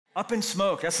Up in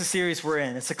Smoke, that's the series we're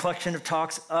in. It's a collection of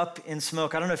talks, Up in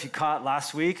Smoke. I don't know if you caught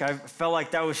last week. I felt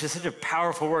like that was just such a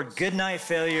powerful word. Good night,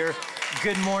 failure.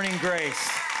 Good morning,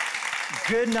 grace.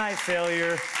 Good night,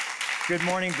 failure. Good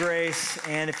morning, grace.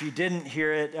 And if you didn't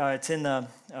hear it, it's in the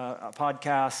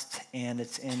podcast and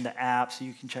it's in the app, so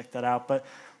you can check that out. But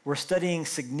we're studying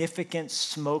significant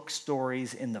smoke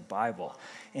stories in the Bible.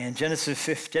 And Genesis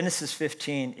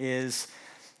 15 is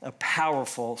a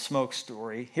powerful smoke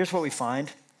story. Here's what we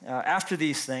find. After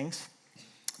these things,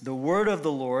 the word of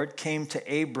the Lord came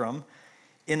to Abram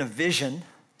in a vision,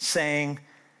 saying,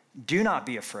 "Do not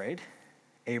be afraid,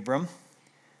 Abram.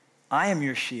 I am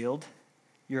your shield,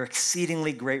 your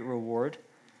exceedingly great reward."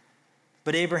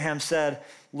 But Abraham said,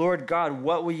 "Lord God,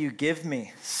 what will you give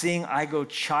me, seeing I go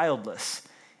childless,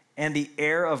 and the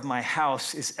heir of my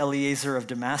house is Eliezer of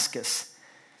Damascus?"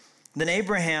 Then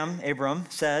Abram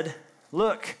said,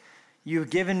 "Look, you've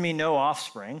given me no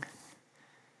offspring.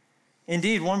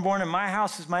 Indeed, one born in my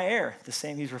house is my heir." The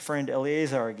same, he's referring to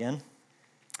Eliezer again.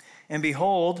 "And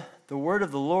behold, the word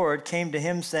of the Lord came to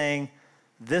him, saying,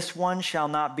 this one shall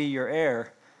not be your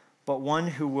heir, but one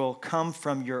who will come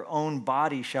from your own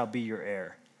body shall be your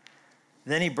heir."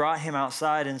 Then he brought him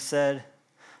outside and said,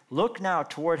 "Look now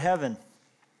toward heaven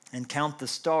and count the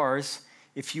stars,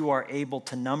 if you are able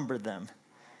to number them."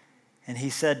 And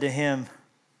he said to him,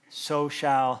 "So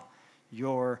shall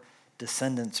your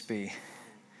descendants be."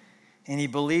 And he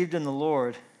believed in the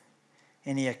Lord,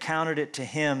 and he accounted it to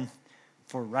him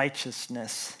for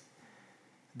righteousness.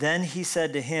 Then he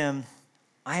said to him,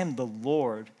 "I am the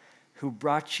Lord who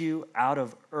brought you out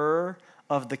of Ur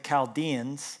of the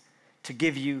Chaldeans to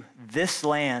give you this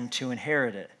land to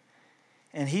inherit it."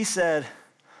 And he said,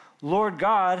 "Lord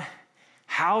God,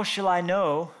 how shall I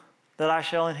know that I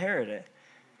shall inherit it?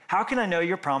 How can I know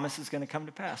your promise is going to come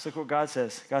to pass?" Look what God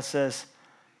says. God says,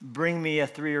 "Bring me a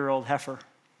 3-year-old heifer."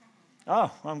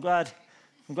 Oh, I'm glad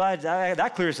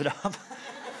that clears it up.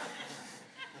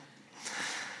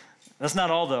 That's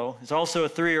not all, though. It's also a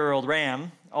 3-year-old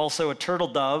ram, also a turtle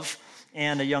dove,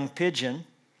 and a young pigeon.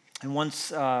 And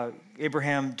once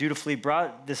Abraham dutifully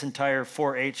brought this entire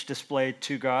 4-H display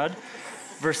to God,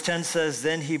 verse 10 says,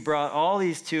 "Then he brought all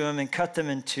these to him and cut them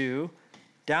in two,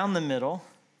 down the middle,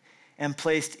 and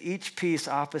placed each piece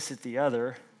opposite the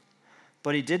other.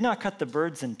 But he did not cut the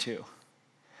birds in two."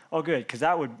 Oh, good, because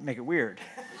that would make it weird.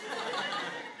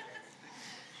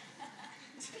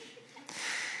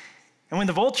 "And when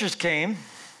the vultures came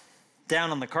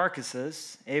down on the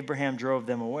carcasses, Abraham drove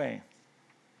them away.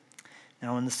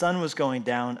 Now when the sun was going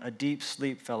down, a deep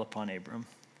sleep fell upon Abram.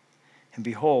 And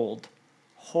behold,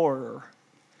 horror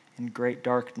and great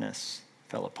darkness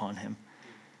fell upon him.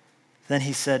 Then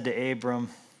he said to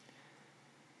Abram,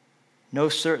 'Know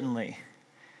certainly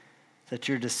that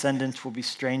your descendants will be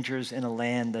strangers in a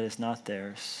land that is not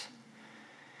theirs,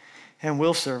 and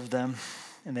will serve them,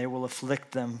 and they will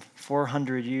afflict them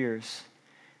 400 years.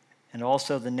 And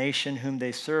also the nation whom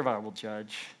they serve I will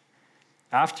judge.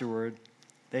 Afterward,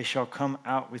 they shall come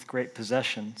out with great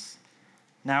possessions.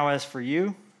 Now as for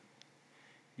you,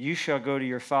 you shall go to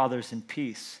your fathers in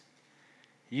peace.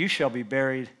 You shall be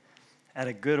buried at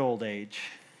a good old age.'"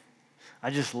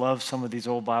 I just love some of these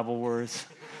old Bible words.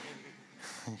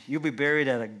 You'll be buried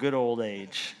at a good old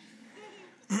age.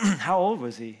 How old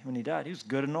was he when he died? He was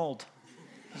good and old.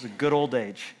 It was a good old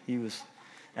age he was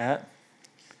at.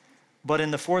 "But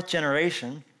in the 4th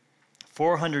generation,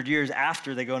 400 years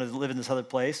after they go to live in this other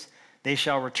place, they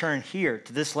shall return here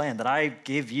to this land that I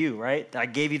gave you," right? I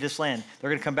gave you this land. They're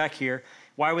going to come back here.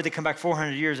 Why would they come back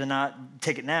 400 years and not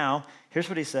take it now? Here's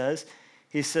what he says.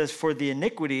 He says, "For the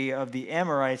iniquity of the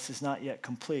Amorites is not yet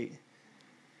complete.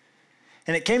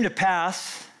 And it came to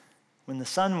pass, when the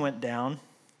sun went down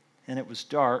and it was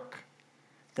dark,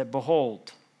 that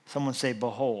behold," someone say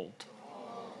behold,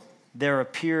 "there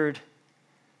appeared,"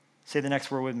 say the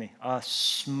next word with me, "a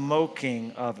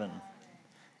smoking oven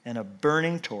and a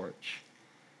burning torch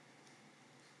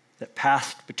that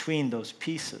passed between those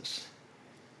pieces.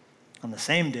 On the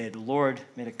same day, the Lord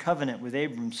made a covenant with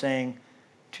Abram, saying,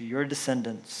 'To your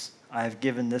descendants I have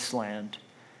given this land,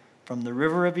 from the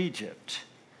river of Egypt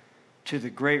to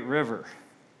the great river,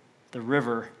 the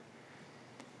river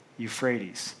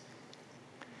Euphrates.'"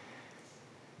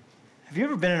 Have you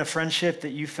ever been in a friendship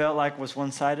that you felt like was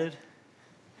one-sided?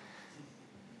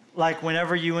 Like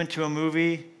whenever you went to a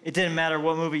movie, it didn't matter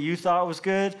what movie you thought was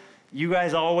good, you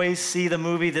guys always see the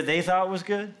movie that they thought was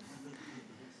good?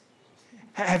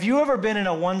 Have you ever been in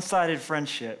a one-sided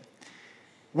friendship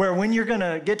where when you're going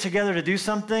to get together to do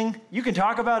something, you can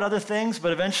talk about other things,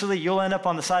 but eventually you'll end up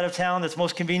on the side of town that's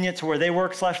most convenient to where they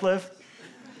work/live?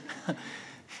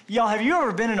 Y'all, have you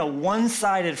ever been in a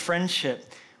one-sided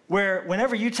friendship where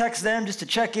whenever you text them just to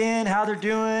check in, how they're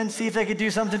doing, see if they could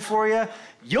do something for you,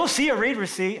 you'll see a read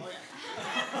receipt.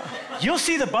 You'll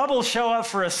see the bubbles show up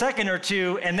for a second or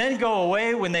two and then go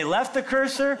away when they left the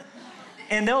cursor.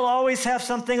 And they'll always have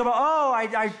something about,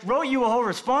 I wrote you a whole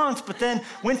response, but then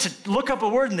went to look up a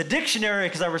word in the dictionary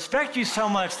because I respect you so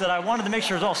much that I wanted to make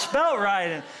sure it was all spelled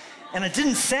right. And I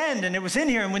didn't send, and it was in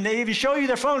here. And when they even show you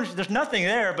their phone, there's nothing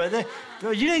there. But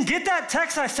you didn't get that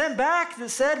text I sent back that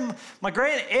said my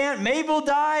great aunt Mabel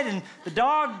died and the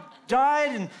dog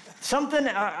died and something.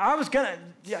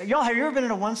 Y'all, have you ever been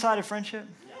in a one-sided friendship?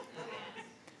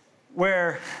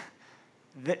 Where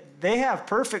they have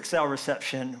perfect cell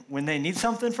reception when they need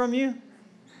something from you.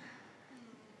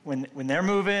 When they're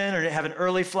moving or they have an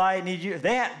early flight, need you,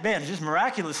 just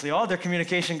miraculously, all their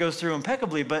communication goes through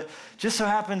impeccably, but just so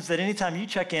happens that anytime you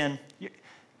check in,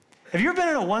 have you ever been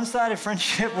in a one-sided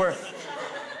friendship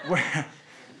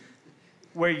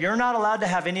where you're not allowed to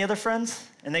have any other friends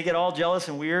and they get all jealous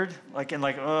and weird, like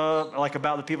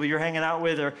about the people you're hanging out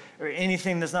with or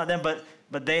anything that's not them,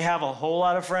 but they have a whole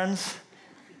lot of friends?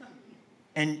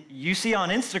 And you see on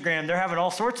Instagram, they're having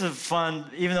all sorts of fun,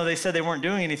 even though they said they weren't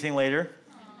doing anything later.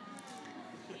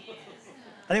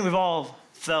 I think we've all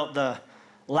felt the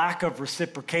lack of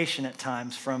reciprocation at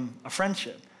times from a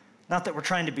friendship. Not that we're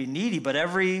trying to be needy, but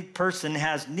every person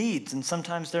has needs, and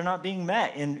sometimes they're not being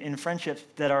met in friendships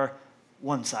that are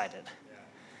one-sided. Yeah.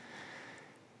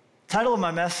 Title of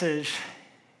my message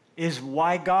is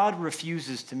Why God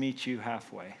Refuses to Meet You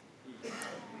Halfway.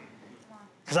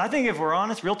 Because I think if we're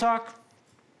honest, real talk,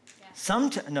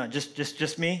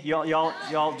 just me.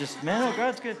 Y'all just, man,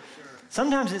 God's good.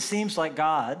 Sometimes it seems like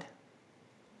God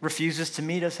refuses to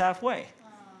meet us halfway.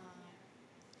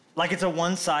 Like it's a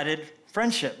one-sided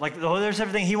friendship. Like, there's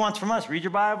everything he wants from us. Read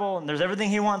your Bible, and there's everything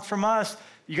he wants from us.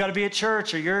 You got to be at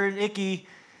church, or you're icky.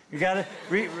 You got to,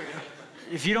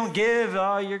 if you don't give,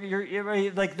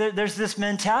 you're like, there's this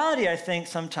mentality, I think,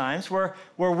 sometimes where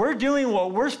we're doing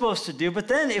what we're supposed to do, but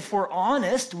then if we're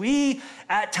honest, we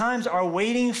at times are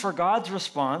waiting for God's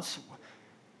response.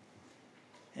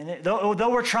 And though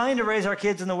we're trying to raise our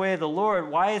kids in the way of the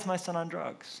Lord, why is my son on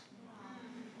drugs?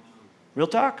 Real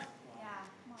talk? Yeah.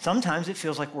 Sometimes it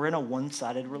feels like we're in a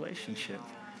one-sided relationship.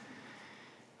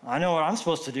 I know what I'm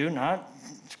supposed to do, not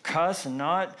cuss and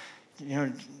not,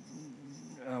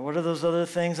 what are those other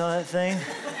things on that thing?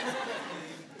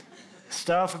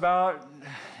 Stuff about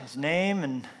his name,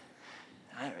 and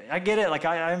I get it. Like,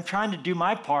 I'm trying to do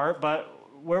my part, but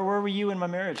where were you when my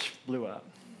marriage blew up?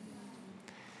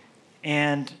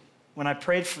 And when I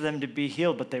prayed for them to be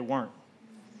healed, but they weren't.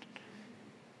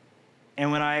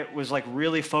 And when I was like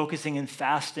really focusing and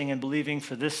fasting and believing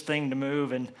for this thing to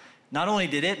move, and not only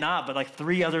did it not, but like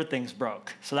 3 other things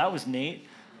broke. So that was neat.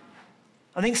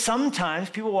 I think sometimes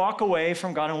people walk away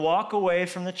from God and walk away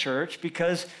from the church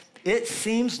because it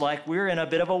seems like we're in a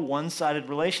bit of a one-sided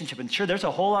relationship. And sure, there's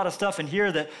a whole lot of stuff in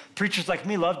here that preachers like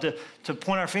me love to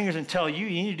point our fingers and tell you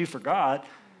need to do for God.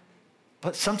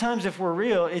 But sometimes if we're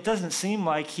real, it doesn't seem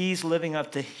like he's living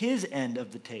up to his end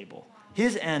of the table,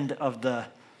 his end of the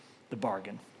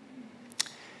bargain.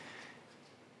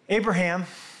 Abraham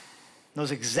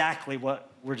knows exactly what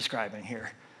we're describing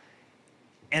here.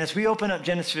 And as we open up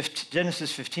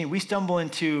Genesis 15, we stumble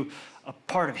into a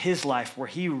part of his life where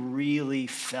he really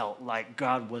felt like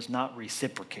God was not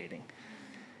reciprocating.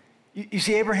 You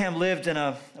see, Abraham lived in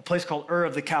a place called Ur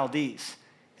of the Chaldees.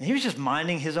 And he was just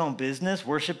minding his own business,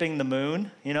 worshiping the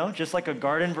moon, just like a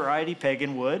garden variety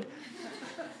pagan would.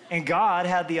 And God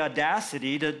had the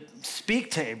audacity to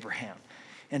speak to Abraham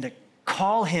and to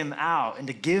call him out and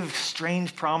to give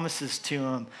strange promises to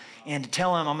him and to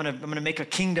tell him, I'm gonna make a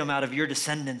kingdom out of your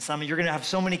descendants. You're gonna have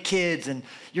so many kids, and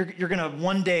you're gonna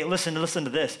one day, listen to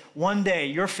this, one day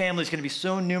your family's gonna be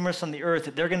so numerous on the earth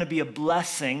that they're gonna be a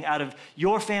blessing out of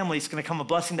your family. It's gonna come a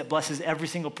blessing that blesses every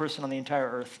single person on the entire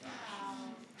earth.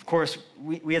 Of course,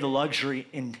 we had the luxury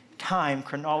in time,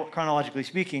 chronologically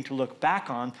speaking, to look back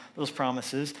on those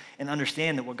promises and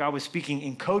understand that what God was speaking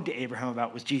in code to Abraham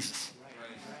about was Jesus.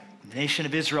 The nation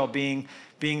of Israel being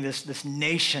this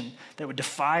nation that would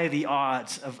defy the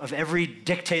odds of every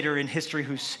dictator in history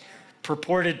who's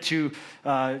purported to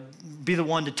be the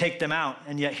one to take them out.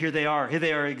 And yet here they are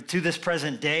to this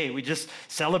present day. We just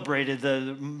celebrated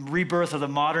the rebirth of the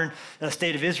modern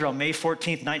state of Israel, May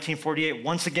 14th, 1948.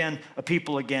 Once again, a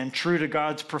people again, true to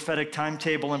God's prophetic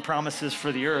timetable and promises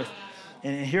for the earth.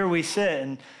 And here we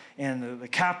sit, and the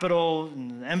capital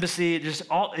and the embassy,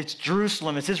 it's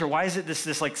Jerusalem, it's Israel. Why is it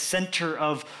this like center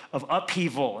of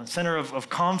upheaval and center of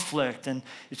conflict? And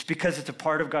it's because it's a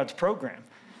part of God's program.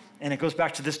 And it goes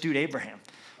back to this dude, Abraham,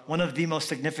 one of the most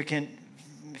significant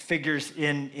figures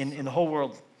in the whole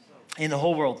world in the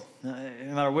whole world, no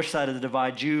matter which side of the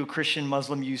divide, Jew, Christian,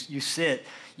 Muslim, you sit,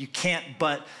 you can't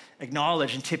but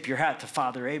acknowledge and tip your hat to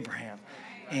Father Abraham.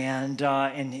 And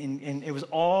it was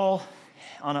all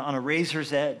on a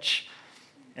razor's edge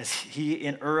as he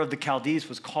in Ur of the Chaldees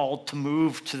was called to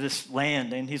move to this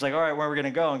land. And he's like, all right, where are we going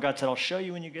to go? And God said, I'll show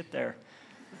you when you get there.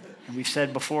 And we've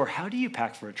said before, how do you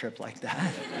pack for a trip like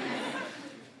that?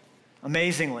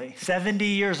 Amazingly, 70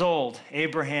 years old,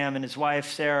 Abraham and his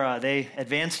wife, Sarah, they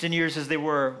advanced in years as they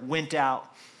were, went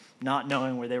out not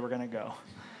knowing where they were going to go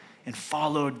and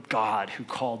followed God who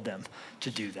called them to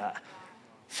do that.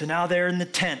 So now they're in the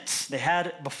tents. They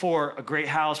had before a great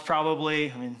house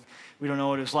probably. I mean, we don't know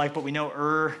what it was like, but we know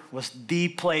Ur was the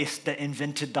place that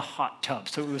invented the hot tub.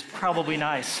 So it was probably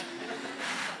nice.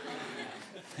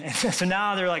 And so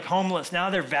now they're like homeless. Now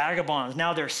they're vagabonds.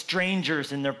 Now they're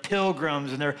strangers and they're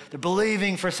pilgrims and they're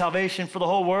believing for salvation for the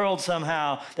whole world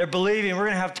somehow. They're believing we're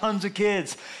going to have tons of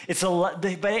kids.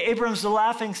 But Abram's the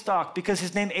laughing stock because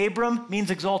his name Abram means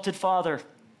exalted father.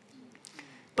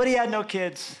 But he had no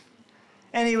kids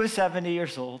and he was 70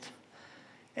 years old.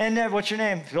 And what's your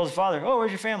name? Exalted father. Oh, where's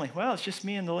your family? Well, it's just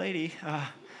me and the lady.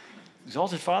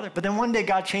 Exalted father. But then one day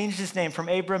God changed his name from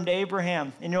Abram to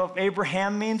Abraham. And you know what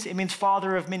Abraham means? It means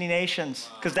father of many nations,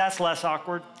 because that's less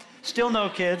awkward. Still no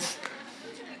kids.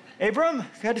 Abram,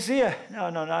 good to see you. No,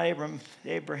 not Abram,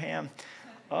 Abraham.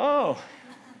 Oh,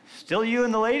 still you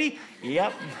and the lady?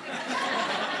 Yep.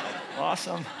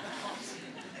 Awesome.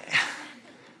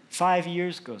 5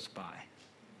 years goes by.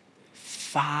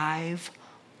 5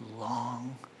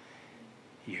 long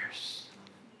years.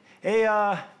 Hey,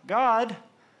 God,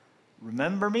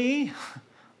 remember me?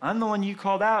 I'm the one you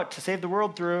called out to save the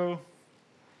world through.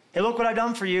 Hey, look what I've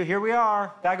done for you. Here we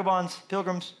are, vagabonds,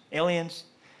 pilgrims, aliens.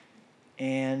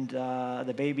 And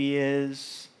the baby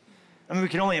is, we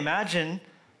can only imagine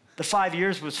the 5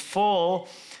 years was full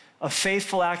of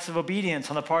faithful acts of obedience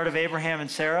on the part of Abraham and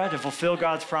Sarah to fulfill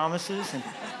God's promises and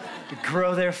to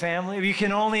grow their family. We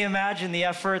can only imagine the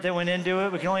effort that went into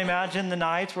it. We can only imagine the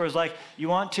nights where it's like, you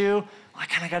want to? Well, I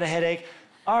kind of got a headache.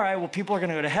 All right, well, people are going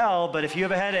to go to hell, but if you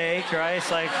have a headache, right,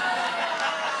 it's like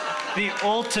the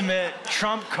ultimate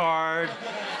trump card,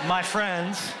 my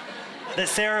friends, that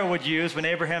Sarah would use when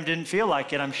Abraham didn't feel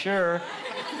like it, I'm sure.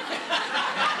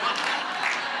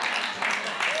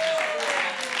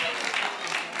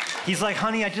 He's like,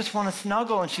 honey, I just want to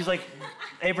snuggle. And she's like,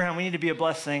 Abraham, we need to be a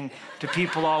blessing to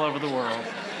people all over the world.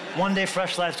 One day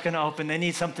Fresh Life's going to open. They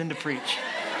need something to preach.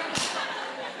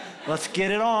 Let's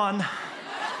get it on.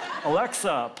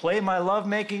 Alexa, play my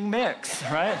lovemaking mix,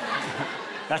 right?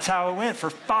 That's how it went for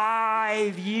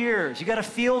 5 years. You got to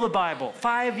feel the Bible.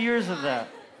 5 years of that.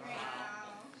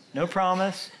 No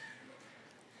promise.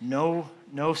 No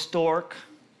stork.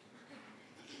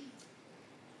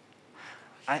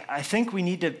 I think we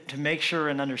need to make sure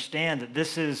and understand that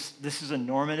this is a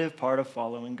normative part of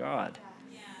following God.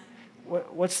 Yeah.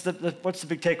 What's the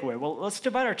big takeaway? Well, let's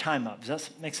divide our time up. Does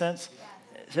that make sense?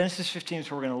 Yeah. Genesis 15 is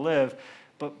where we're going to live.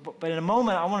 But in a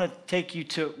moment, I want to take you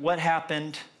to what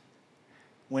happened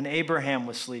when Abraham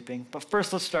was sleeping. But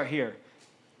first, let's start here.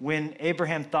 When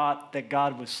Abraham thought that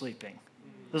God was sleeping.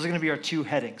 Those are going to be our 2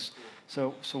 headings.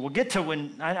 So we'll get to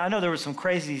when, I know there were some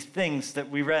crazy things that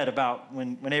we read about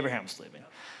when Abraham was sleeping.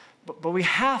 But we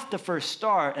have to first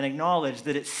start and acknowledge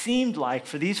that it seemed like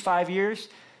for these 5 years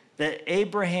that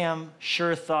Abraham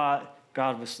sure thought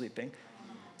God was sleeping.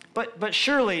 But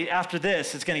surely after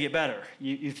this, it's going to get better,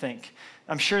 you think.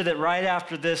 I'm sure that right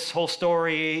after this whole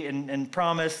story and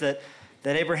promise that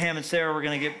Abraham and Sarah were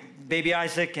going to get baby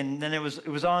Isaac, and then it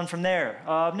was on from there.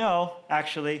 No,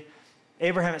 actually,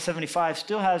 Abraham at 75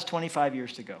 still has 25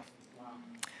 years to go. Wow.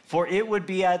 For it would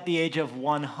be at the age of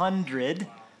 100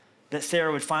 that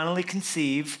Sarah would finally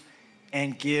conceive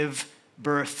and give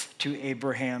birth to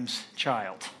Abraham's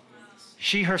child.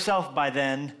 She herself by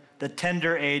then, the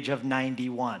tender age of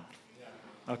 91.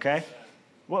 Okay?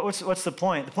 What's the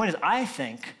point? The point is, I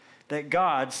think that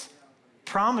God's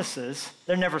promises,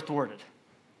 they're never thwarted.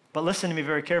 But listen to me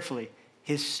very carefully.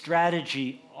 His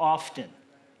strategy often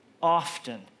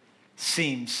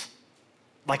seems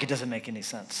like it doesn't make any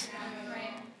sense.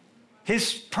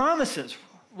 His promises,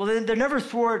 well, they're never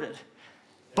thwarted.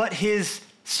 But his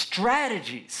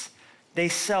strategies, they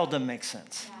seldom make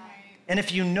sense. And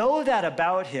if you know that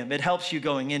about him, it helps you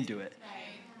going into it.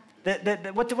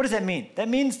 What does that mean? That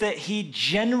means that he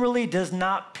generally does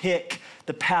not pick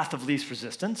the path of least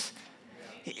resistance.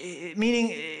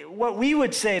 Meaning, what we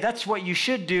would say, that's what you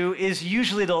should do, is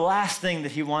usually the last thing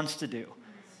that he wants to do.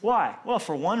 Why? Well,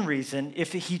 for one reason,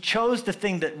 if he chose the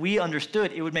thing that we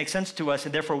understood, it would make sense to us,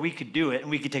 and therefore we could do it, and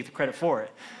we could take the credit for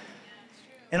it.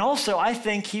 And also, I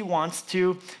think he wants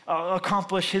to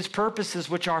accomplish his purposes,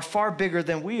 which are far bigger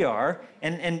than we are.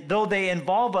 And though they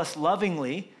involve us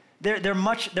lovingly,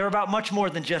 they're about much more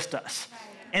than just us.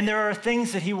 And there are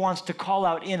things that he wants to call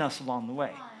out in us along the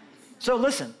way. So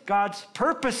listen, God's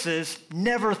purposes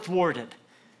never thwarted,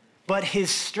 but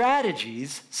his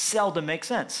strategies seldom make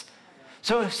sense.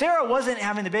 So Sarah wasn't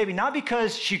having the baby, not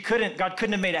because God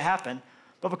couldn't have made it happen,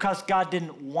 but because God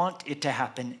didn't want it to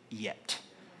happen yet.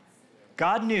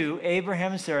 God knew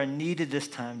Abraham and Sarah needed this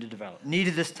time to develop,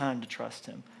 needed this time to trust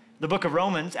him. The book of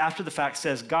Romans, after the fact,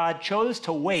 says God chose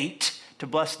to wait to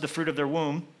bless the fruit of their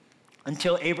womb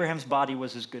until Abraham's body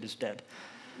was as good as dead.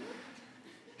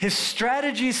 His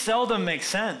strategies seldom make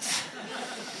sense.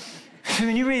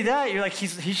 When you read that, you're like,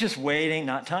 he's just waiting,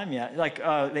 not time yet. Like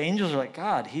the angels are like,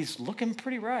 God, he's looking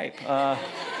pretty ripe. God,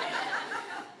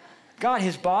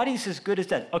 his body's as good as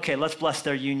dead. Okay, let's bless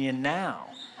their union now.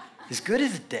 As good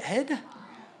as dead?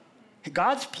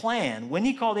 God's plan, when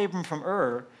he called Abram from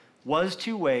Ur, was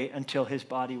to wait until his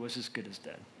body was as good as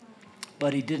dead.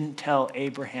 But he didn't tell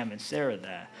Abraham and Sarah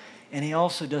that. And he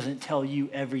also doesn't tell you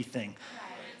everything.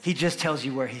 He just tells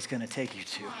you where he's going to take you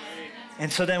to.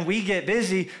 And so then we get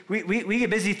busy. We get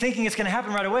busy thinking it's going to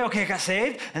happen right away. Okay, I got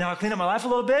saved, and now I cleaned up my life a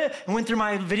little bit, and went through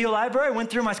my video library, went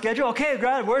through my schedule. Okay,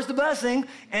 God, where's the blessing?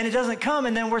 And it doesn't come,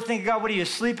 and then we're thinking, God, what are you,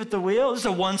 asleep at the wheel? This is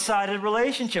a one-sided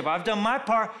relationship. I've done my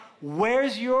part.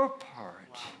 Where's your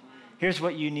part? Here's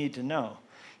what you need to know.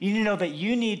 You need to know that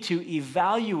you need to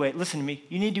evaluate, listen to me,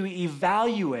 you need to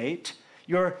evaluate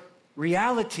your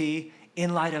reality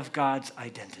in light of God's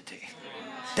identity.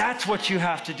 That's what you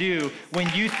have to do when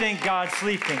you think God's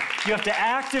sleeping. You have to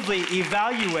actively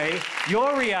evaluate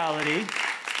your reality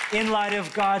in light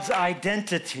of God's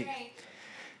identity.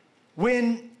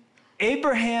 When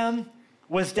Abraham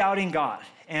was doubting God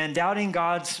and doubting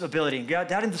God's ability and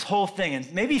doubting this whole thing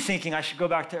and maybe thinking I should go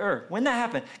back to Ur, when that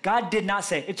happened, God did not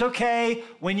say, it's okay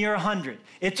when you're 100.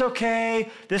 It's okay,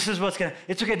 this is what's going to,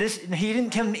 it's okay. He didn't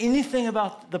tell him anything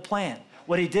about the plan.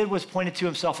 What he did was pointed to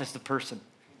himself as the person.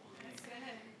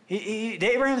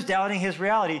 Abraham's doubting his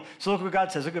reality. So look what God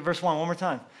says. Look at verse 1 more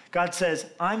time. God says,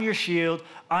 I'm your shield.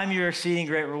 I'm your exceeding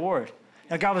great reward.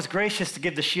 Now, God was gracious to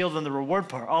give the shield and the reward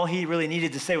part. All he really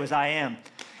needed to say was, I am.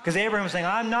 Because Abraham was saying,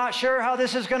 I'm not sure how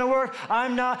this is going to work.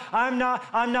 I'm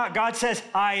not. God says,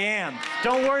 I am.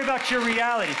 Don't worry about your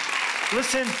reality.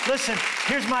 Listen.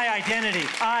 Here's my identity.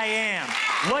 I am.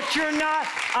 What you're not,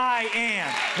 I am.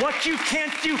 What you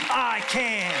can't do, I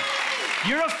can.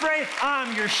 You're afraid,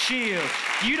 I'm your shield.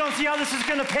 You don't see how this is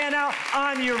going to pan out,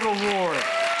 I'm your reward.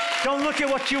 Don't look at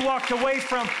what you walked away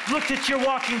from. Look at you're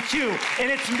walking to,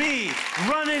 and it's me.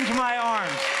 Run into my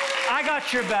arms. I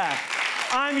got your back.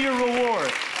 I'm your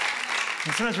reward.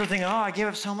 And sometimes we're thinking, I gave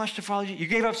up so much to follow you. You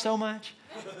gave up so much.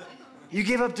 You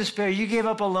gave up despair. You gave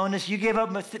up aloneness. You gave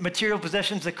up material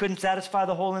possessions that couldn't satisfy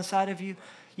the hole inside of you.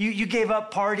 You gave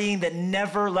up partying that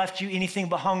never left you anything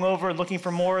but hungover and looking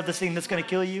for more of this thing that's going to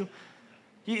kill you.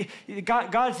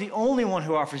 God's the only one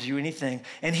who offers you anything,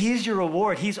 and he's your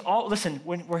reward.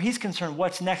 Where he's concerned,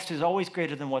 what's next is always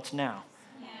greater than what's now.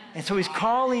 Yeah. And so he's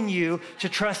calling you to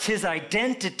trust his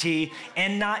identity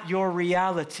and not your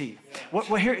reality.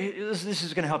 This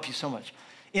is going to help you so much.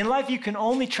 In life, you can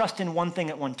only trust in one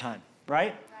thing at one time,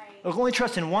 right? You can only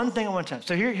trust in one thing at one time.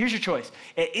 So here's your choice.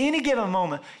 At any given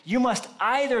moment, you must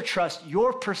either trust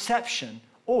your perception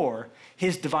or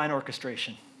his divine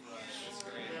orchestration.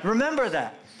 Remember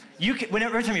that.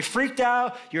 Every time you're freaked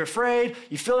out, you're afraid,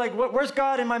 you feel like, where's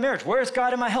God in my marriage? Where's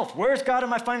God in my health? Where's God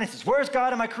in my finances? Where's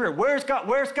God in my career? Where's God?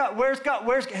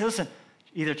 Hey, listen,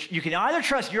 you can either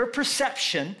trust your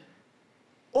perception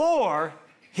or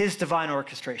his divine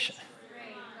orchestration.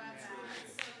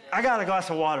 I got a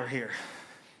glass of water here,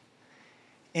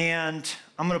 and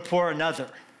I'm going to pour another.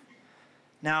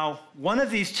 Now, one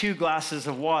of these two glasses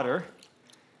of water,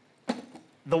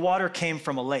 the water came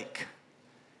from a lake.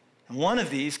 And one of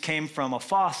these came from a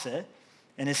faucet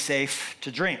and is safe to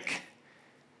drink.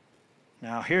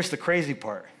 Now, here's the crazy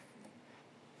part.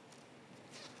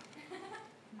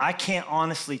 I can't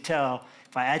honestly tell.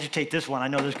 If I agitate this one, I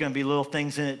know there's going to be little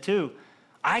things in it too.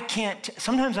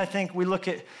 Sometimes I think we look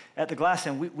at the glass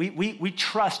and we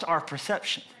trust our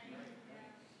perception.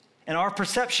 And our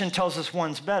perception tells us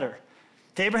one's better.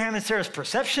 To Abraham and Sarah's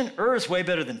perception, Ur is way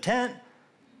better than tent.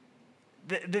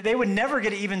 They would never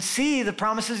get to even see the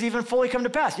promises even fully come to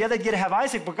pass. Yeah, they'd get to have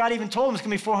Isaac, but God even told them it's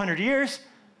going to be 400 years.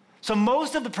 So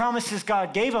most of the promises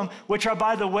God gave them, which are,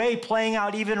 by the way, playing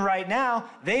out even right now,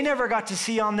 they never got to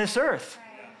see on this earth.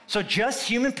 So just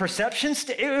human perception,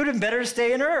 it would have been better to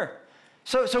stay in Ur.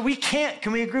 So we can't,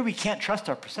 can we agree we can't trust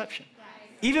our perception?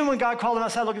 Even when God called them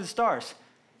outside, look at the stars.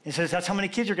 He says, that's how many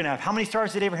kids you're going to have. How many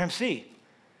stars did Abraham see?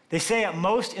 They say at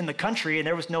most in the country, and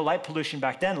there was no light pollution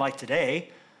back then like today,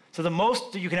 so the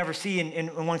most that you can ever see in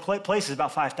one place is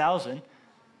about 5,000.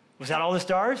 Was that all the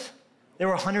stars? There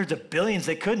were hundreds of billions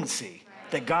they couldn't see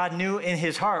that God knew in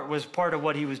his heart was part of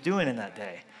what he was doing in that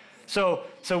day. So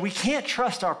we can't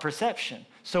trust our perception.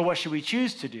 So what should we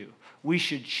choose to do? We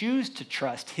should choose to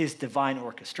trust his divine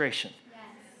orchestration.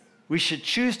 We should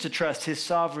choose to trust his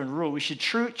sovereign rule. We should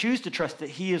choose to trust that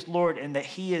he is Lord and that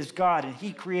he is God and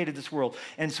he created this world.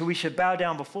 And so we should bow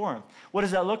down before him. What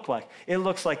does that look like? It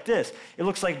looks like this. It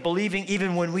looks like believing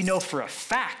even when we know for a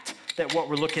fact that what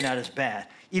we're looking at is bad.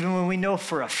 Even when we know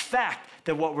for a fact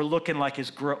that what we're looking at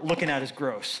is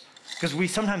gross. Because we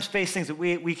sometimes face things that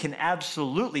we can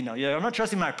absolutely know. I'm not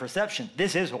trusting my perception.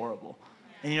 This is horrible.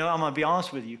 And I'm going to be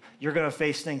honest with you. You're going to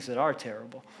face things that are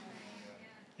terrible.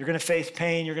 You're going to face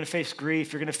pain. You're going to face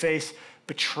grief. You're going to face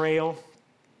betrayal.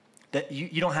 That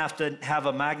you don't have to have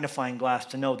a magnifying glass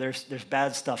to know there's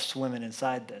bad stuff swimming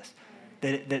inside this.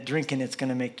 That drinking it's going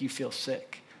to make you feel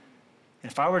sick.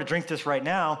 And if I were to drink this right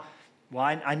now, well,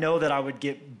 I know that I would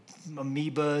get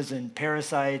amoebas and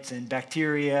parasites and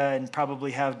bacteria and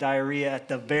probably have diarrhea at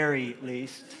the very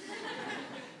least.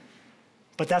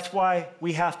 But that's why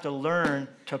we have to learn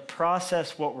to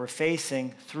process what we're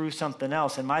facing through something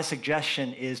else. And my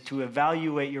suggestion is to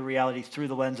evaluate your reality through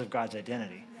the lens of God's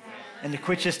identity. And to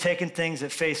quit just taking things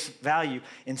at face value.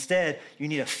 Instead, you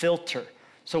need a filter.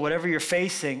 So whatever you're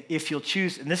facing, if you'll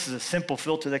choose, and this is a simple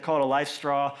filter, they call it a life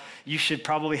straw. You should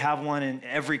probably have one in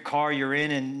every car you're in,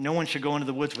 and no one should go into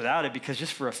the woods without it, because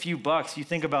just for a few bucks, you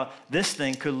think about this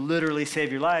thing could literally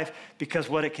save your life, because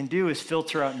what it can do is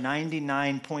filter out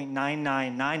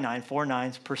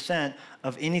 99.999949%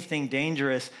 of anything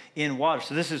dangerous in water.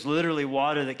 So this is literally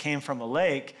water that came from a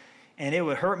lake, and it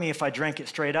would hurt me if I drank it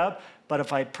straight up, but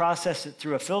if I process it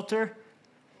through a filter,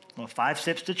 5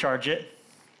 sips to charge it.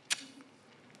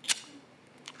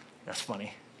 That's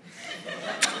funny.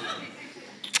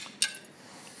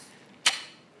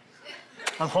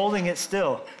 I'm holding it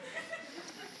still.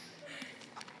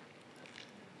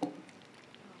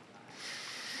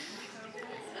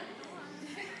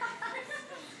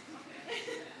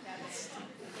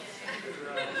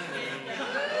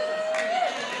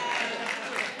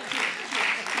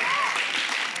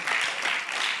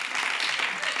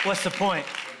 What's the point?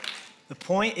 The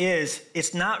point is,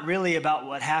 it's not really about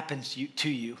what happens to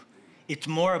you. It's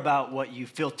more about what you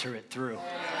filter it through.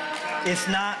 It's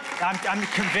not, I'm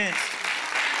convinced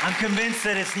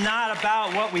that it's not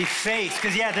about what we face,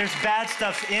 because there's bad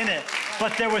stuff in it,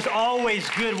 but there was always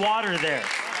good water there.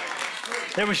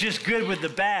 There was just good with the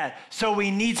bad. So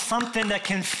we need something that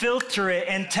can filter it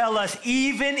and tell us,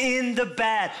 even in the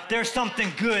bad, there's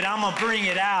something good. I'm going to bring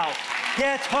it out.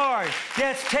 Yeah, it's hard.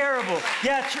 Yeah, it's terrible.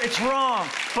 Yeah, it's wrong.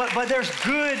 But there's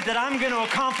good that I'm going to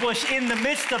accomplish in the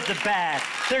midst of the bad.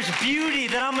 There's beauty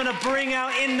that I'm going to bring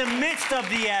out in the midst of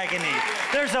the agony.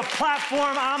 There's a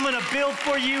platform I'm going to build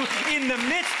for you in the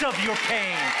midst of your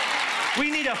pain. We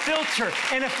need a filter.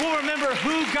 And if we'll remember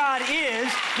who God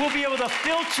is, we'll be able to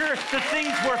filter the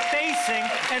things we're facing,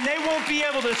 and they won't be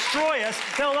able to destroy us.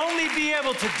 They'll only be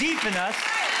able to deepen us,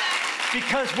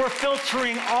 because we're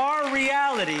filtering our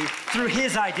reality through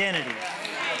his identity.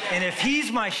 And if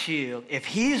he's my shield, if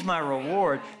he's my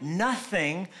reward,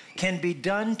 nothing can be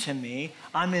done to me.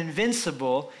 I'm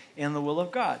invincible in the will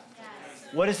of God.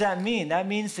 What does that mean? That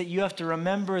means that you have to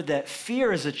remember that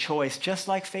fear is a choice, just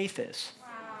like faith is.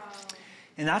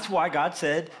 And that's why God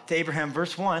said to Abraham,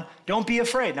 verse 1, don't be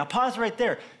afraid. Now pause right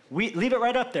there. Leave it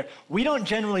right up there. We don't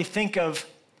generally think of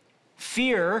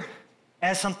fear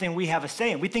as something we have a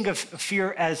say in. We think of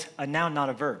fear as a noun, not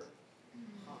a verb.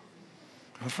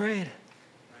 I'm afraid.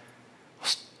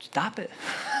 Well, stop it.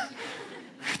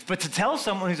 But to tell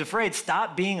someone who's afraid,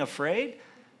 stop being afraid,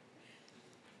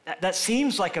 that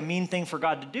seems like a mean thing for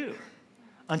God to do,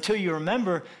 until you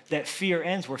remember that fear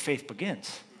ends where faith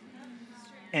begins.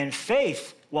 And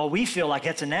faith, while we feel like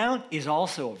it's a noun, is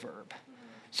also a verb.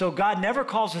 So God never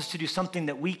calls us to do something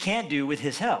that we can't do with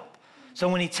his help. So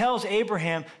when he tells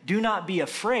Abraham, do not be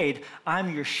afraid,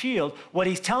 I'm your shield, what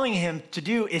he's telling him to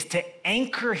do is to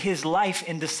anchor his life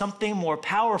into something more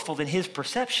powerful than his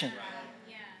perception.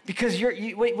 Because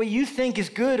what you think is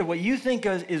good or what you think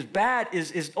is bad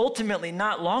is ultimately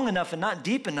not long enough and not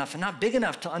deep enough and not big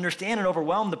enough to understand and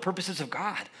overwhelm the purposes of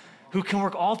God, who can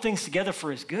work all things together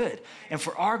for his good and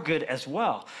for our good as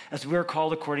well, as we're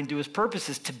called according to his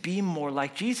purposes to be more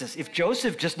like Jesus. If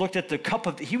Joseph just looked at the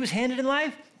cup he was handed in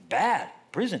life, bad.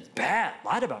 Prison, bad.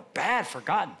 Lied about, bad.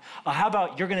 Forgotten. How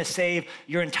about you're going to save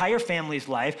your entire family's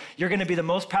life? You're going to be the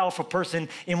most powerful person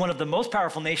in one of the most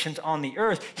powerful nations on the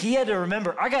earth. He had to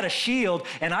remember, I got a shield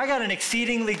and I got an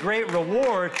exceedingly great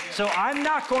reward, so I'm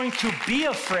not going to be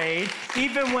afraid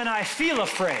even when I feel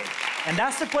afraid. And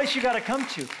that's the place you got to come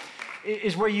to,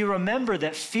 is where you remember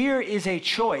that fear is a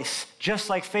choice, just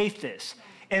like faith is.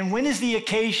 And when is the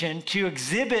occasion to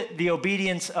exhibit the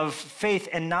obedience of faith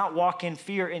and not walk in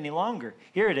fear any longer?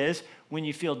 Here it is, when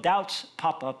you feel doubts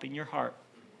pop up in your heart.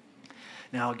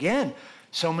 Now again,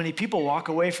 so many people walk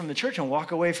away from the church and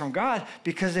walk away from God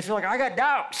because they feel like, I got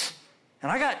doubts.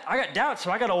 And I got doubts,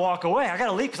 so I got to walk away. I got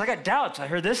to leave because I got doubts. I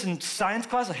heard this in science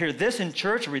class. I hear this in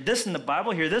church. I read this in the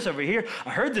Bible. I hear this over here.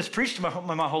 I heard this preached my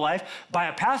whole life by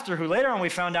a pastor who later on we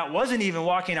found out wasn't even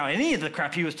walking out any of the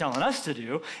crap he was telling us to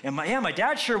do. And my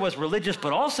dad sure was religious,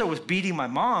 but also was beating my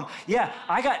mom. Yeah,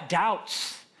 I got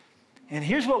doubts. And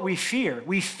here's what we fear.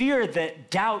 We fear that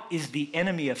doubt is the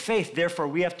enemy of faith. Therefore,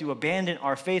 we have to abandon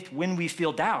our faith when we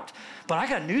feel doubt. But I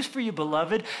got news for you,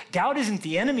 beloved. Doubt isn't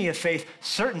the enemy of faith.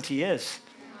 Certainty is.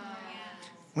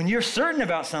 When you're certain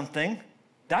about something,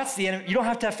 that's the enemy. You don't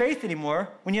have to have faith anymore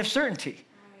when you have certainty.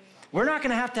 We're not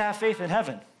going to have faith in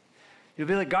heaven. You'll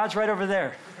be like, God's right over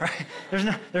there, right?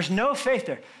 There's no faith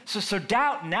there. So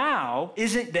doubt now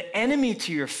isn't the enemy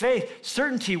to your faith.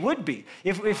 Certainty would be.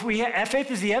 If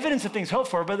faith is the evidence of things hoped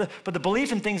for, but the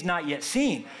belief in things not yet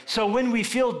seen. So when we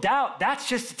feel doubt, that's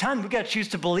just the time we got to choose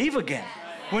to believe again.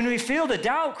 When we feel the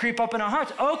doubt creep up in our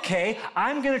hearts, okay,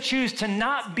 I'm going to choose to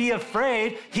not be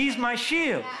afraid. He's my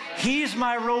shield. He's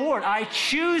my reward. I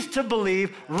choose to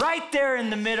believe right there in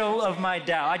the middle of my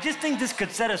doubt. I just think this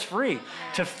could set us free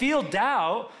to feel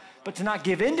doubt, but to not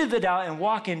give into the doubt and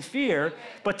walk in fear,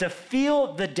 but to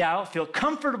feel the doubt, feel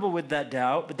comfortable with that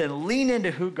doubt, but then lean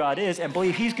into who God is and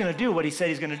believe he's going to do what he said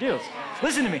he's going to do.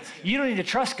 Listen to me. You don't need to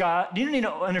trust God. You don't need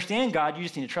to understand God. You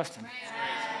just need to trust him.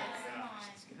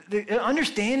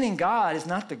 Understanding God is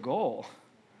not the goal.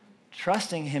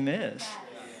 Trusting him is.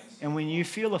 And when you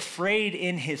feel afraid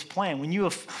in his plan,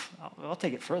 I'll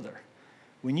take it further.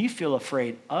 When you feel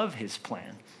afraid of his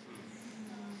plan,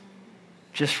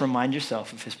 just remind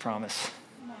yourself of his promise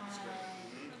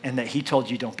and that he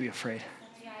told you don't be afraid.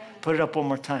 Put it up one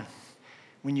more time.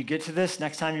 When you get to this,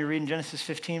 next time you're reading Genesis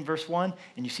 15, verse 1,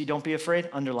 and you see don't be afraid,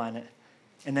 underline it.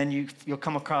 And then you'll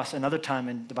come across another time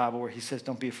in the Bible where he says,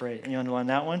 don't be afraid. And you underline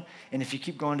that one. And if you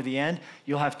keep going to the end,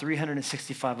 you'll have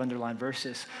 365 underlined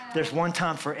verses. There's one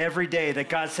time for every day that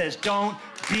God says, don't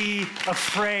be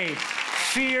afraid.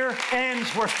 Fear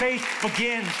ends where faith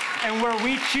begins. And where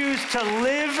we choose to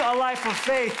live a life of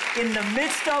faith in the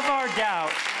midst of our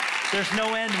doubt, there's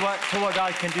no end to what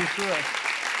God can do through us.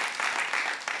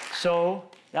 So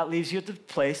that leaves you at the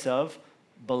place of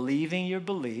believing your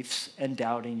beliefs and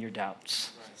doubting your doubts.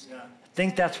 I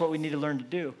think that's what we need to learn to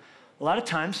do. A lot of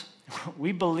times,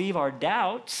 we believe our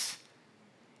doubts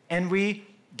and we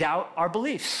doubt our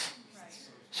beliefs.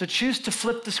 So choose to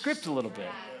flip the script a little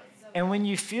bit. And when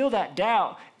you feel that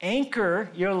doubt, anchor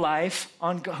your life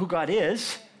on who God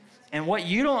is and what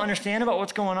you don't understand about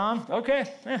what's going on. Okay,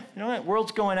 you know what?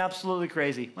 World's going absolutely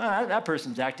crazy. Well, that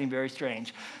person's acting very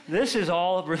strange. This is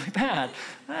all really bad.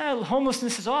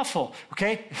 Homelessness is awful.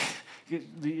 Okay, you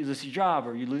lose your job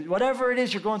or you lose whatever it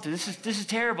is you're going through. This is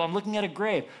terrible. I'm looking at a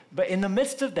grave. But in the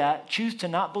midst of that, choose to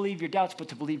not believe your doubts, but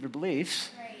to believe your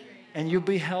beliefs, and you'll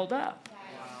be held up.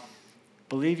 Wow.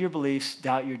 Believe your beliefs,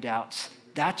 doubt your doubts.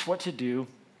 That's what to do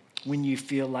when you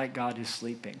feel like God is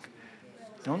sleeping.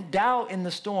 Don't doubt in the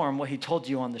storm what he told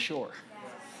you on the shore.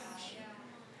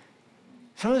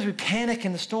 Sometimes we panic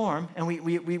in the storm and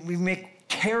we make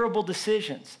terrible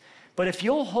decisions. But if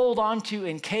you'll hold on to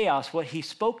in chaos what he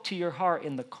spoke to your heart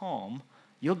in the calm,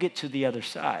 you'll get to the other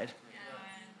side.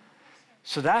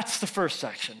 So that's the first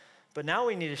section. But now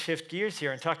we need to shift gears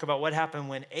here and talk about what happened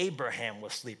when Abraham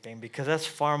was sleeping, because that's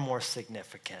far more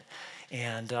significant.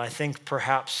 And I think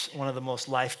perhaps one of the most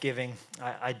life-giving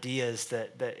ideas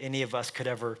that any of us could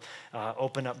ever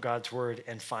open up God's word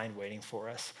and find waiting for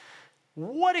us.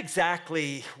 What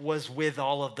exactly was with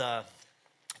all of the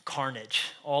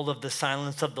carnage, all of the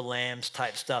Silence of the Lambs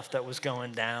type stuff that was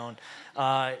going down?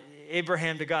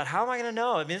 Abraham to God, how am I going to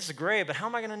know? I mean, this is great, but how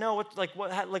am I going to know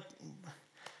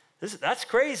that's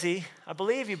crazy. I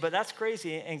believe you, but that's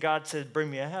crazy. And God said,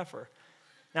 bring me a heifer.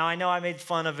 Now, I know I made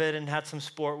fun of it and had some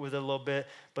sport with it a little bit,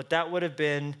 but that would have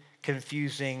been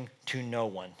confusing to no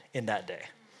one in that day.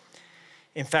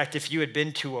 In fact, if you had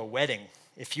been to a wedding,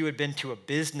 if you had been to a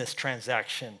business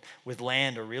transaction with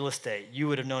land or real estate, you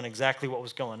would have known exactly what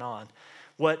was going on.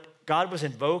 What God was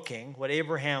invoking, what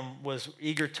Abraham was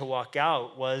eager to walk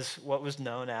out, was what was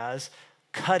known as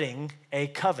cutting a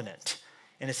covenant.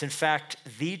 And it's in fact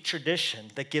the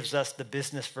tradition that gives us the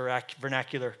business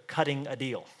vernacular, cutting a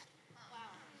deal. Wow.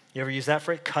 You ever use that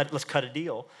phrase? Let's cut a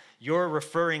deal. You're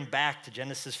referring back to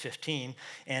Genesis 15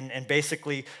 and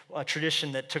basically a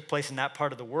tradition that took place in that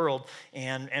part of the world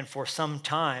and for some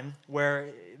time where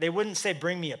they wouldn't say,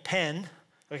 bring me a pen.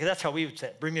 Okay, that's how we would say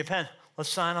it. Bring me a pen. Let's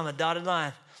sign on the dotted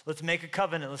line. Let's make a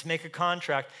covenant. Let's make a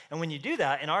contract. And when you do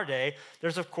that in our day,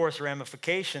 there's of course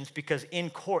ramifications because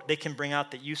in court they can bring out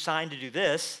that you signed to do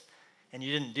this and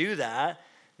you didn't do that.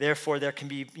 Therefore, there can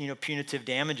be punitive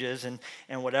damages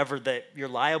and whatever that you're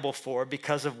liable for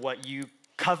because of what you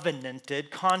covenanted,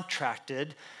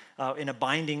 contracted in a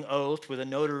binding oath with a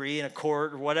notary in a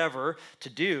court or whatever to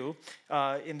do.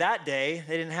 In that day,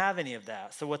 they didn't have any of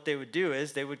that. So what they would do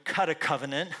is they would cut a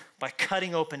covenant by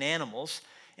cutting open animals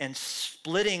and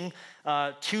splitting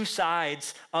two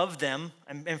sides of them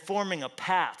and forming a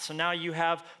path. So now you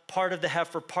have part of the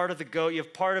heifer, part of the goat, you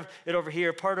have part of it over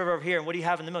here, part of it over here, and what do you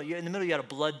have in the middle? In the middle, you got a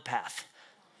blood path.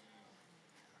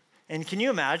 And can you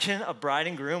imagine a bride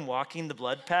and groom walking the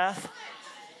blood path?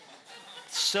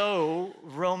 So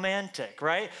romantic,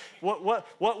 right? What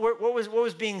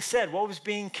was being said? What was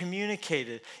being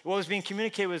communicated? What was being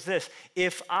communicated was this: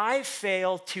 if I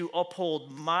fail to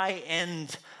uphold my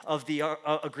end of the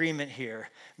agreement here,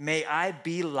 may I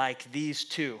be like these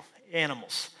two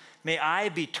animals. May I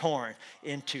be torn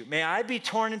into. May I be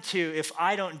torn into if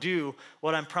I don't do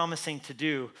what I'm promising to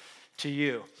do to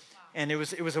you. And it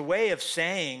was a way of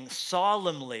saying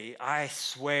solemnly, I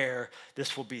swear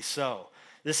this will be so.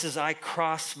 This is, I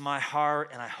cross my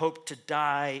heart and I hope to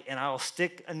die and I'll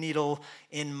stick a needle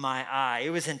in my eye.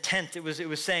 It was intent. It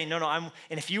was saying, no, and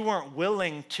if you weren't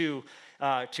willing to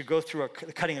go through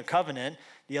cutting a covenant,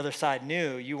 the other side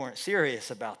knew you weren't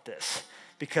serious about this.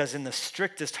 Because in the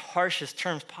strictest, harshest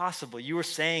terms possible, you were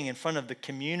saying in front of the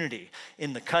community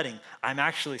in the cutting, I'm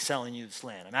actually selling you this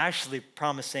land. I'm actually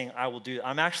promising I will do it.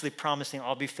 I'm actually promising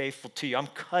I'll be faithful to you. I'm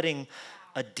cutting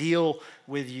a deal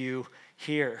with you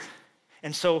here.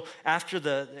 And so after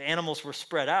the animals were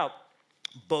spread out,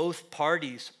 both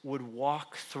parties would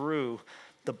walk through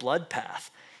the blood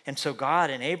path. And so God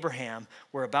and Abraham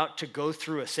were about to go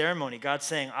through a ceremony. God's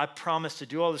saying, I promise to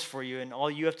do all this for you, and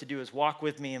all you have to do is walk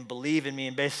with me and believe in me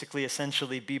and basically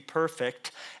essentially be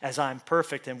perfect as I'm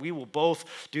perfect. And we will both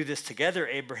do this together,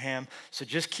 Abraham. So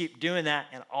just keep doing that,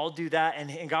 and I'll do that.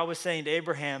 And God was saying to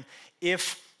Abraham,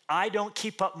 if I don't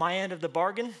keep up my end of the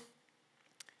bargain,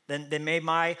 then may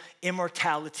my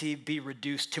immortality be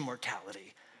reduced to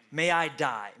mortality. May I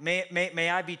die. May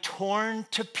I be torn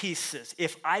to pieces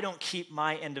if I don't keep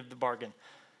my end of the bargain.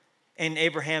 And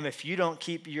Abraham, if you don't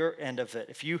keep your end of it,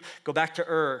 if you go back to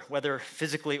Ur, whether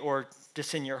physically or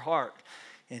just in your heart,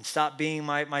 and stop being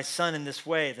my son in this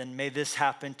way, then may this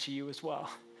happen to you as well.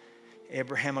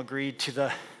 Abraham agreed to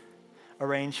the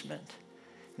arrangement.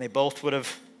 And they both would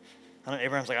have,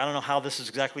 Abraham's like, I don't know how this is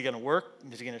exactly going to work.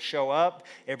 Is he going to show up?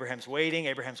 Abraham's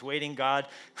waiting. God,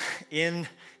 in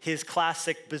his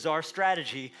classic bizarre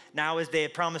strategy, now as they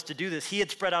had promised to do this, he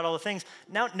had spread out all the things.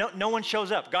 Now no one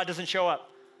shows up. God doesn't show up.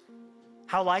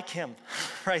 How like him,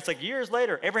 right? It's like years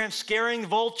later, Abraham's scaring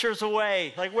vultures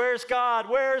away. Like, where's God?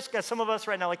 Where's God? Some of us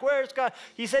right now, like, where's God?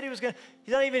 He said he's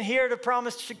not even here to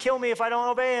promise to kill me if I don't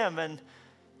obey him. And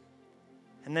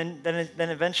then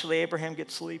eventually Abraham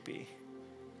gets sleepy.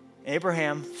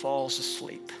 Abraham falls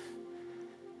asleep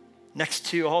next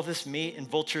to all this meat and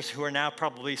vultures who are now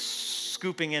probably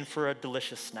scooping in for a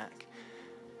delicious snack.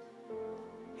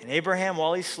 And Abraham,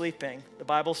 while he's sleeping, the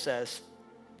Bible says,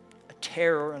 a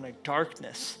terror and a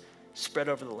darkness spread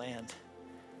over the land.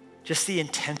 Just the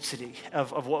intensity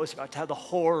of what was about to happen, the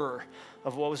horror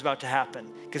of what was about to happen.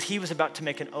 Because he was about to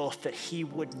make an oath that he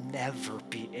would never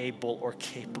be able or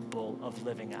capable of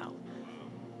living out.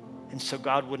 And so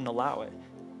God wouldn't allow it.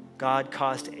 God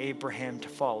caused Abraham to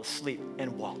fall asleep.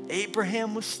 And while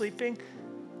Abraham was sleeping,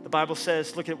 the Bible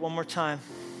says, look at it one more time.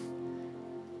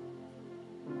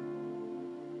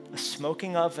 A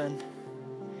smoking oven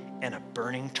and a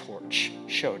burning torch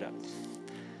showed up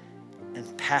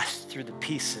and passed through the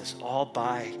pieces all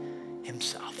by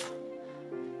himself.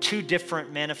 Two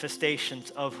different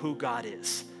manifestations of who God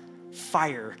is,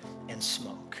 fire and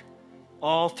smoke.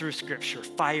 All through Scripture,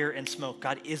 fire and smoke.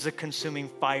 God is a consuming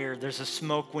fire. There's a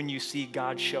smoke when you see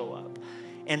God show up.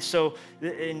 And so,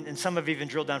 and some have even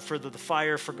drilled down further, the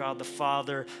fire for God the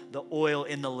Father, the oil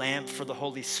in the lamp for the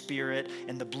Holy Spirit,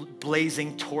 and the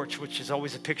blazing torch, which is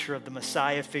always a picture of the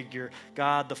Messiah figure,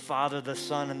 God the Father, the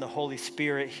Son, and the Holy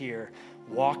Spirit here,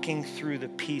 walking through the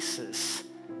pieces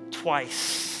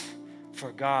twice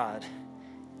for God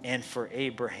and for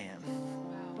Abraham.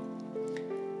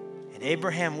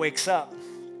 Abraham wakes up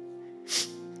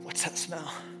What's that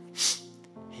smell?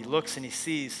 He looks and he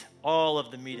sees all of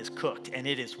the meat is cooked and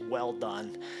it is well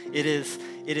done. It is,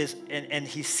 and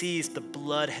he sees the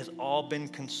blood has all been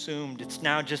consumed. It's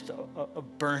now just a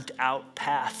burnt out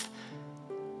path.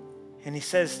 And he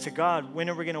says to God, when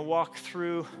are we gonna walk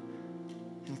through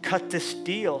and cut this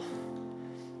deal?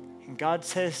 And God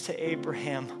says to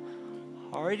Abraham,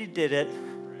 I already did it.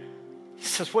 He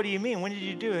says, what do you mean? When did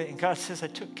you do it? And God says, I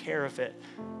took care of it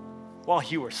while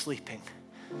you were sleeping.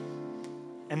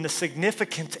 And the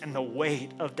significance and the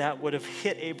weight of that would have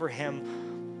hit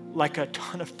Abraham like a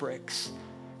ton of bricks.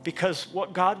 Because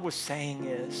what God was saying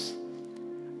is,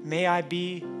 may I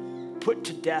be put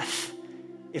to death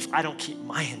if I don't keep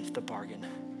my end of the bargain.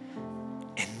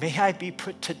 And may I be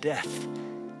put to death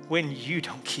when you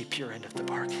don't keep your end of the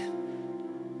bargain.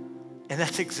 And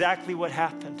that's exactly what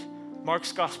happened.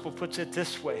 Mark's gospel puts it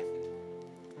this way.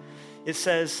 It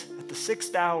says, at the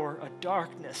 6th hour, a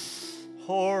darkness,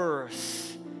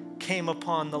 horrors came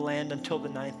upon the land until the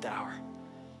 9th hour.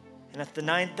 And at the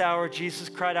 9th hour, Jesus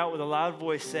cried out with a loud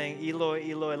voice saying, Eloi,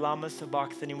 Eloi, lama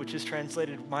sabachthani, which is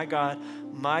translated, my God,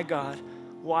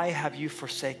 why have you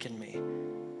forsaken me?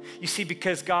 You see,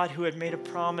 because God, who had made a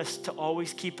promise to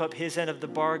always keep up his end of the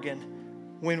bargain,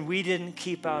 when we didn't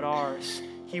keep out ours,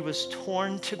 he was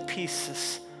torn to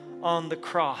pieces on the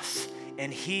cross,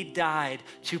 and he died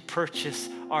to purchase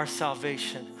our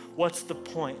salvation. What's the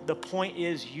point? The point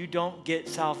is you don't get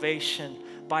salvation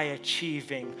by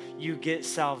achieving. You get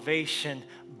salvation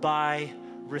by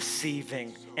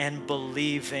receiving and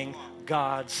believing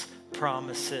God's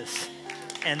promises.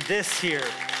 And this here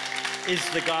is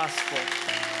the gospel.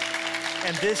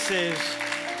 And this is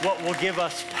what will give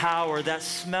us power, that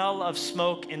smell of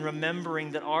smoke and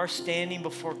remembering that our standing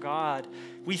before God,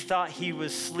 we thought he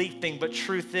was sleeping, but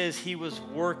truth is he was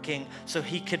working so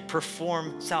he could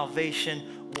perform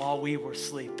salvation while we were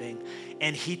sleeping.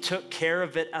 And he took care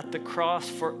of it at the cross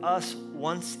for us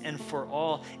once and for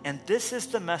all. And this is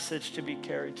the message to be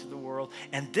carried to the world.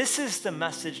 And this is the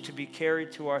message to be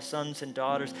carried to our sons and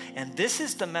daughters. And this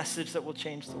is the message that will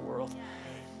change the world.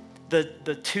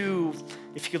 The two,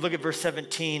 if you could look at verse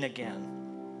 17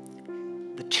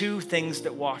 again, the two things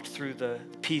that walked through the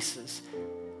pieces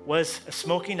was a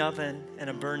smoking oven and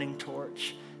a burning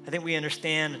torch. I think we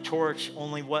understand a torch,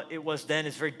 only what it was then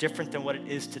is very different than what it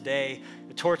is today.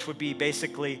 The torch would be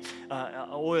basically an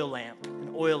oil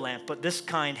lamp, but this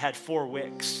kind had 4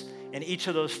 wicks. And each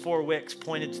of those 4 wicks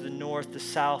pointed to the north, the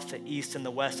south, the east, and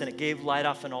the west, and it gave light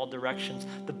off in all directions.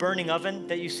 The burning oven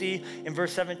that you see in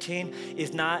verse 17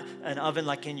 is not an oven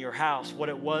like in your house. What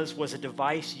it was a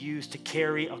device used to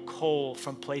carry a coal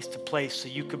from place to place so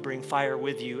you could bring fire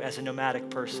with you as a nomadic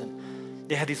person.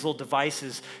 They had these little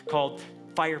devices called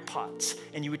fire pots,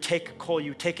 and you would take a coal,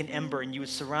 you would take an ember, and you would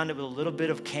surround it with a little bit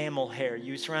of camel hair.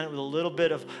 You would surround it with a little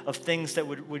bit of things that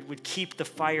would keep the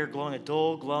fire glowing, a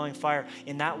dull glowing fire.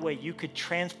 In that way, you could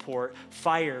transport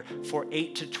fire for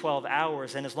 8 to 12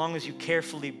 hours. And as long as you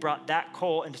carefully brought that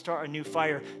coal and to start a new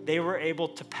fire, they were able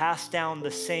to pass down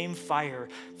the same fire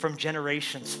from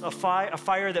generations. A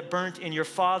fire that burnt in your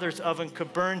father's oven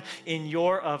could burn in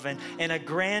your oven. And a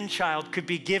grandchild could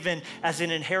be given as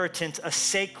an inheritance, a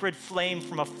sacred flame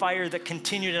from a fire that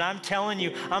continued. And I'm telling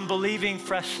you, I'm believing,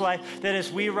 Fresh Life, that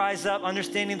as we rise up,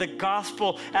 understanding the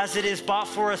gospel as it is bought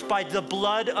for us by the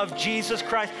blood of Jesus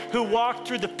Christ, who walked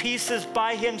through the pieces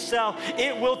by himself,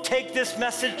 it will take this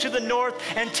message to the north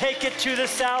and take it to the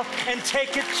south and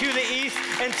take it to the east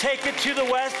and take it to the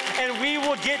west. And we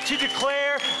will get to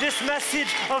declare this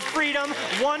message of freedom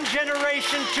one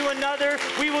generation to another.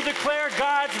 We will declare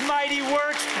God's mighty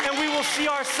works, and we will see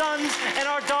our sons and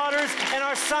our daughters and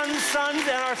our sons' sons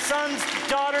and our sons'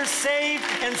 daughters saved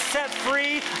and set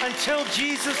free until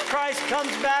Jesus Christ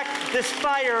comes back. This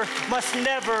fire must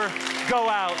never go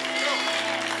out.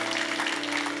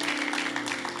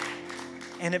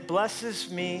 And it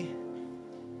blesses me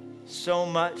so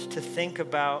much to think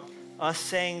about us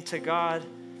saying to God,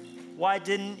 why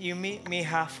didn't you meet me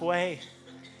halfway?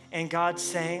 And God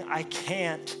saying, I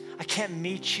can't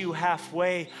meet you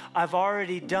halfway. I've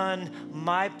already done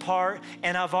my part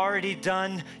and I've already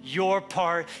done your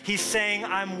part. He's saying,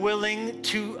 I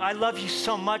love you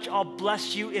so much, I'll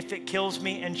bless you if it kills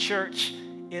me. And church,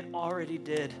 it already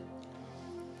did.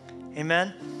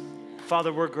 Amen?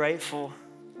 Father, we're grateful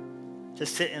to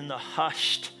sit in the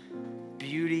hushed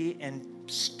beauty and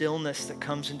stillness that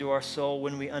comes into our soul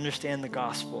when we understand the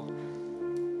gospel.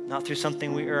 Not through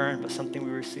something we earn, but something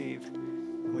we receive.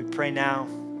 And we pray now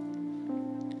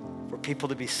for people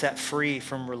to be set free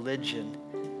from religion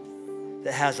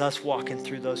that has us walking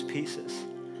through those pieces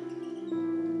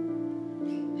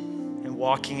and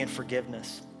walking in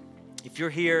forgiveness. If you're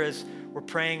here as we're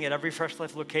praying at every Fresh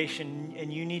Life location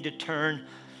and you need to turn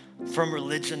from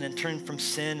religion and turn from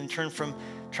sin and turn from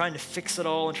trying to fix it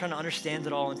all and trying to understand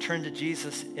it all and turn to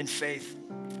Jesus in faith,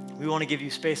 we want to give you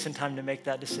space and time to make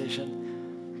that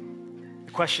decision.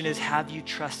 The question is, have you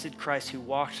trusted Christ who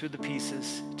walked through the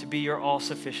pieces to be your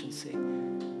all-sufficiency?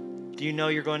 Do you know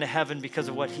you're going to heaven because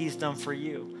of what he's done for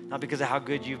you, not because of how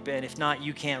good you've been? If not,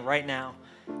 you can right now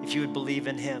if you would believe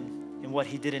in him and what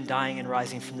he did in dying and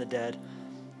rising from the dead.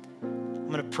 I'm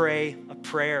going to pray a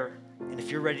prayer, and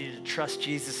if you're ready to trust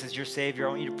Jesus as your Savior, I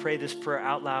want you to pray this prayer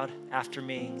out loud after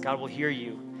me. God will hear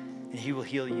you, and he will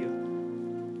heal you.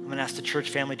 I'm going to ask the church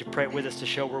family to pray with us to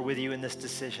show we're with you in this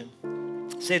decision.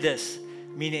 Say this,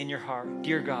 mean it in your heart.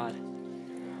 Dear God,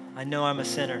 I know I'm a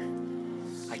sinner.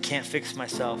 I can't fix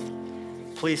myself.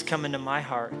 Please come into my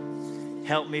heart.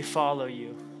 Help me follow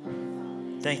you.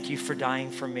 Thank you for dying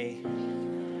for me.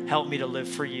 Help me to live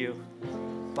for you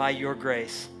by your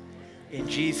grace. In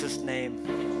Jesus'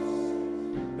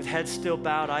 name. With heads still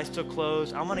bowed, eyes still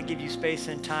closed, I'm gonna give you space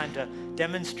and time to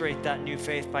demonstrate that new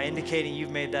faith by indicating you've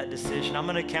made that decision. I'm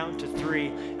gonna count to 3,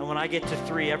 and when I get to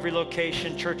 3, every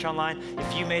location, church online,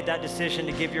 if you made that decision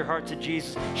to give your heart to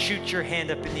Jesus, shoot your hand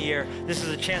up in the air. This is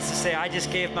a chance to say, I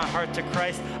just gave my heart to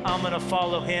Christ. I'm gonna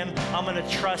follow him. I'm gonna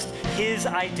trust his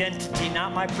identity,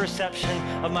 not my perception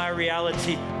of my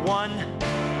reality. 1,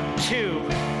 2,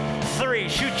 3.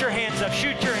 Shoot your hands up,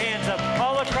 shoot your hands up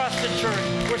all across the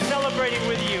church. We're celebrating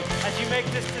with you as you make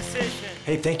this decision.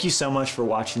 Hey, thank you so much for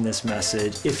watching this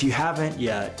message. If you haven't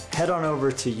yet, head on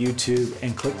over to YouTube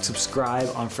and click subscribe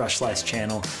on Fresh Life's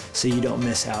channel so you don't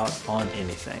miss out on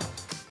anything.